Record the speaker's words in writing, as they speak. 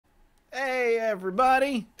Hey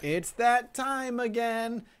everybody, it's that time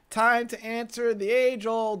again. Time to answer the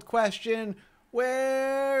age-old question,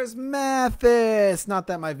 where's Mathis? Not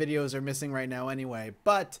that my videos are missing right now anyway,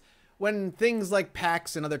 but when things like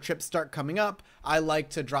PAX and other trips start coming up, I like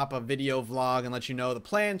to drop a video vlog and let you know the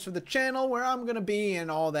plans for the channel, where I'm gonna be,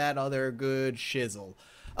 and all that other good shizzle.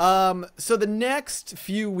 So the next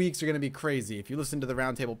few weeks are gonna be crazy. If you listen to the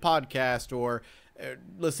Roundtable podcast or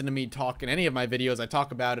listen to me talk in any of my videos, I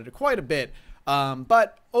talk about it quite a bit.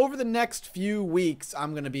 But over the next few weeks,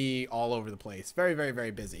 I'm going to be all over the place. Very, very,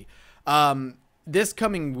 very busy. This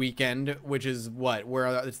coming weekend, which is it's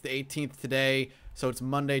the 18th today. So it's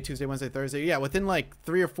Monday, Tuesday, Wednesday, Thursday. Yeah, within like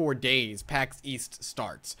 3 or 4 days, PAX East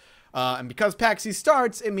starts. And because PAX East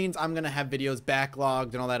starts, it means I'm going to have videos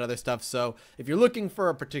backlogged and all that other stuff. So if you're looking for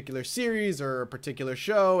a particular series or a particular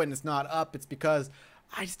show and it's not up, it's because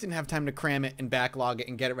I just didn't have time to cram it and backlog it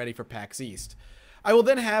and get it ready for PAX East. I will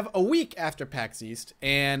then have a week after PAX East,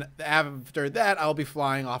 and after that, I'll be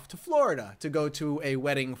flying off to Florida to go to a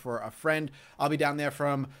wedding for a friend. I'll be down there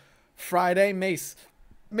from Friday, May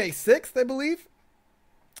 6th, I believe.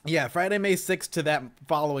 Yeah, Friday, May 6th to that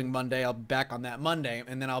following Monday. I'll be back on that Monday,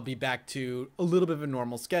 and then I'll be back to a little bit of a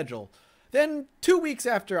normal schedule. Then 2 weeks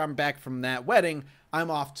after I'm back from that wedding, I'm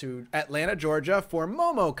off to Atlanta, Georgia for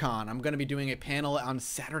MomoCon. I'm going to be doing a panel on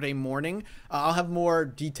Saturday morning. I'll have more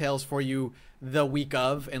details for you the week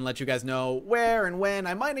of and let you guys know where and when.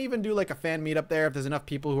 I might even do like a fan meetup there if there's enough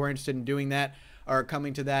people who are interested in doing that or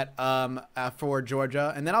coming to that for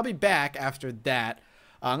Georgia. And then I'll be back after that.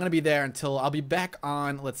 I'm going to be there until I'll be back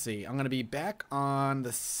on, I'm going to be back on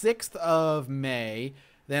the 6th of May.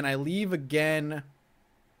 Then I leave again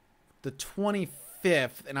the 25th,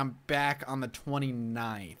 and I'm back on the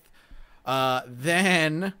 29th.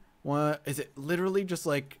 Then, what is it? Literally just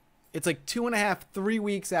like, it's like 2.5, 3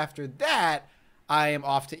 weeks after that, I am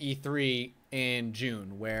off to E3 in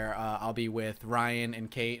June, where I'll be with Ryan and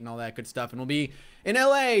Kate and all that good stuff, and we'll be in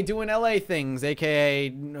LA doing LA things, aka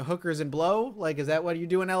hookers and blow. Like, is that what you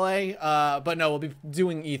do in LA? But no, we'll be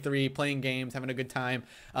doing E3, playing games, having a good time.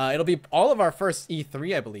 It'll be all of our first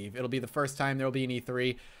E3, I believe. It'll be the first time there will be an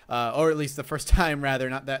E3, or at least the first time, rather,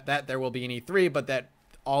 not that there will be an E3, but that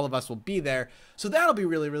all of us will be there. So that'll be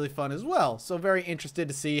really, really fun as well. So very interested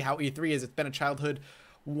to see how E3 is. It's been a childhood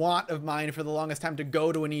want of mine for the longest time to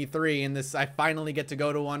go to an E3, and I finally get to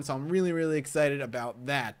go to one, so I'm really, really excited about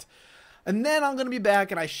that. And then I'm going to be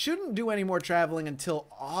back, and I shouldn't do any more traveling until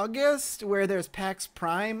August, where there's PAX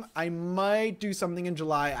Prime. I might do something in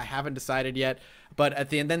July. I haven't decided yet, but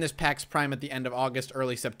at the end, then there's PAX Prime at the end of August,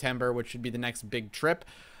 early September, which should be the next big trip.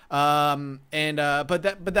 But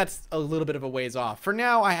that's a little bit of a ways off. For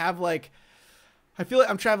now, I feel like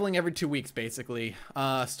I'm traveling every 2 weeks, basically,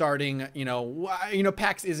 starting,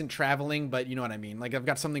 PAX isn't traveling, but you know what I mean? Like, I've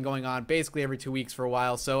got something going on basically every 2 weeks for a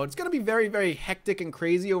while, so it's going to be very, very hectic and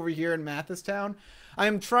crazy over here in Mathistown. I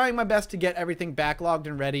am trying my best to get everything backlogged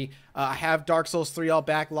and ready. I have Dark Souls 3 all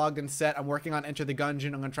backlogged and set. I'm working on Enter the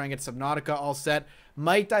Gungeon. I'm going to try and get Subnautica all set.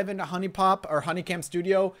 Might dive into Honeypop or Honeycam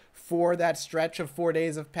Studio for that stretch of 4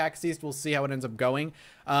 days of PAX East. We'll see how it ends up going.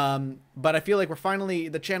 But I feel like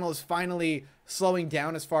the channel is finally slowing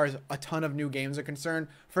down as far as a ton of new games are concerned.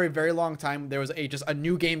 For a very long time, there was just a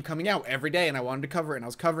new game coming out every day, and I wanted to cover it, and I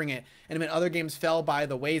was covering it. And then other games fell by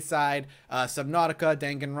the wayside, Subnautica,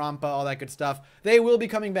 Danganronpa, all that good stuff. They will be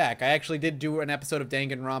coming back. I actually did do an episode of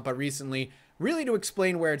Danganronpa recently, really to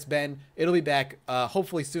explain where it's been. It'll be back,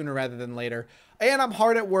 hopefully sooner rather than later. And I'm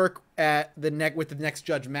hard at work with the Next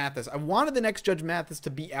Judge Mathis. I wanted the Next Judge Mathis to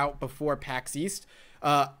be out before PAX East.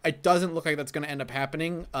 It doesn't look like that's going to end up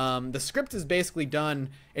happening. The script is basically done.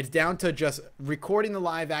 It's down to just recording the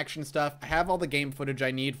live action stuff. I have all the game footage I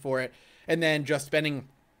need for it, and then just spending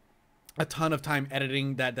a ton of time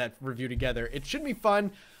editing that review together. It should be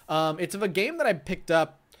fun. It's of a game that I picked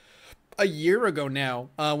up a year ago now,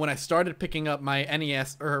 when I started picking up my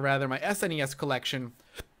NES, or rather my SNES collection,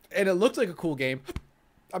 and it looked like a cool game.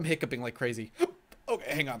 I'm hiccuping like crazy.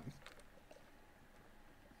 Okay, hang on.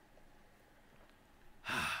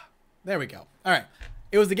 There we go. All right.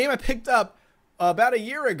 It was the game I picked up about a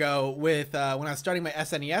year ago with when I was starting my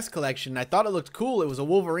SNES collection. I thought it looked cool. It was a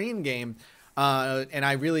Wolverine game. And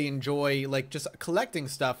I really enjoy just collecting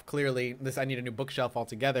stuff. Clearly, I need a new bookshelf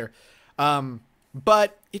altogether.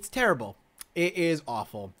 But it's terrible. It is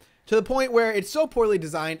awful. To the point where it's so poorly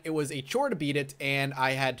designed, it was a chore to beat it, and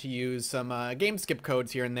I had to use some game skip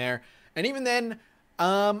codes here and there. And even then,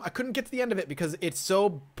 I couldn't get to the end of it because it's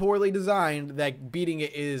so poorly designed that beating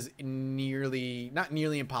it is not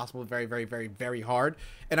nearly impossible, very, very, very, very hard.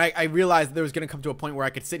 And I realized there was going to come to a point where I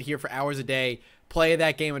could sit here for hours a day, play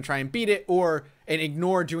that game and try and beat it, or and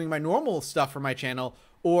ignore doing my normal stuff for my channel,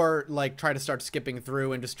 or like try to start skipping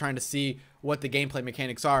through and just trying to see what the gameplay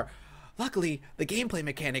mechanics are. Luckily, the gameplay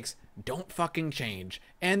mechanics don't fucking change,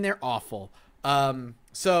 and they're awful.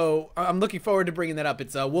 So I'm looking forward to bringing that up.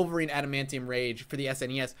 It's Wolverine Adamantium Rage for the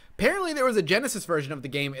SNES. Apparently there was a Genesis version of the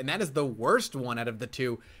game, and that is the worst one out of the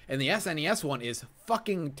two, and the SNES one is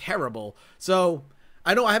fucking terrible. So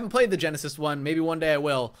I haven't played the Genesis one. Maybe one day I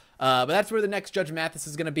will. But that's where the next Judge Mathis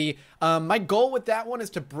is going to be. My goal with that one is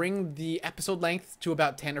to bring the episode length to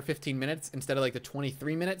about 10 or 15 minutes instead of like the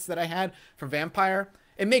 23 minutes that I had for Vampire.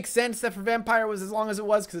 It makes sense that for Vampire was as long as it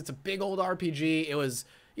was because it's a big old RPG. It was,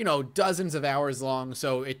 you know, dozens of hours long.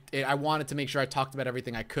 So I wanted to make sure I talked about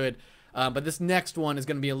everything I could. But this next one is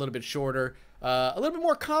going to be a little bit shorter, a little bit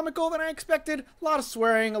more comical than I expected. A lot of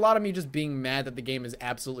swearing, a lot of me just being mad that the game is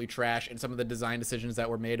absolutely trash and some of the design decisions that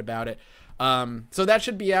were made about it. So that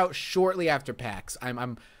should be out shortly after PAX.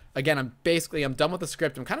 I'm done with the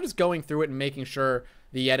script. I'm kind of just going through it and making sure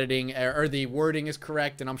the editing or the wording is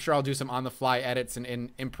correct. And I'm sure I'll do some on the fly edits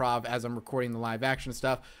and improv as I'm recording the live action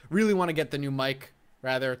stuff. Really want to get the new mic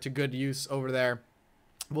to good use over there.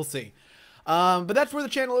 We'll see. But that's where the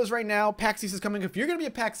channel is right now. PAX East is coming. If you're going to be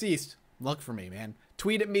at PAX East, look for me, man.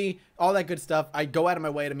 Tweet at me, all that good stuff. I go out of my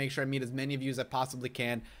way to make sure I meet as many of you as I possibly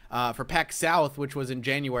can. For PAX South, which was in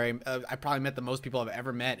January, I probably met the most people I've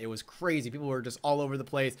ever met. It was crazy. People were just all over the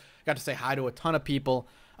place. Got to say hi to a ton of people.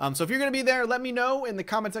 So if you're going to be there, let me know in the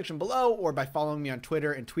comment section below or by following me on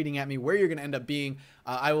Twitter and tweeting at me where you're going to end up being.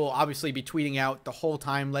 I will obviously be tweeting out the whole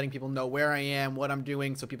time, letting people know where I am, what I'm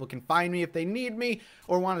doing, so people can find me if they need me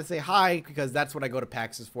or want to say hi, because that's what I go to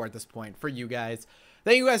PAXs for at this point, for you guys.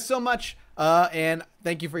 Thank you guys so much, and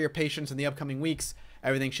thank you for your patience in the upcoming weeks.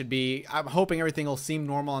 Everything should be, I'm hoping everything will seem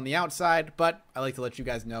normal on the outside, but I like to let you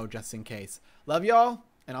guys know just in case. Love y'all,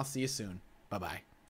 and I'll see you soon. Bye-bye.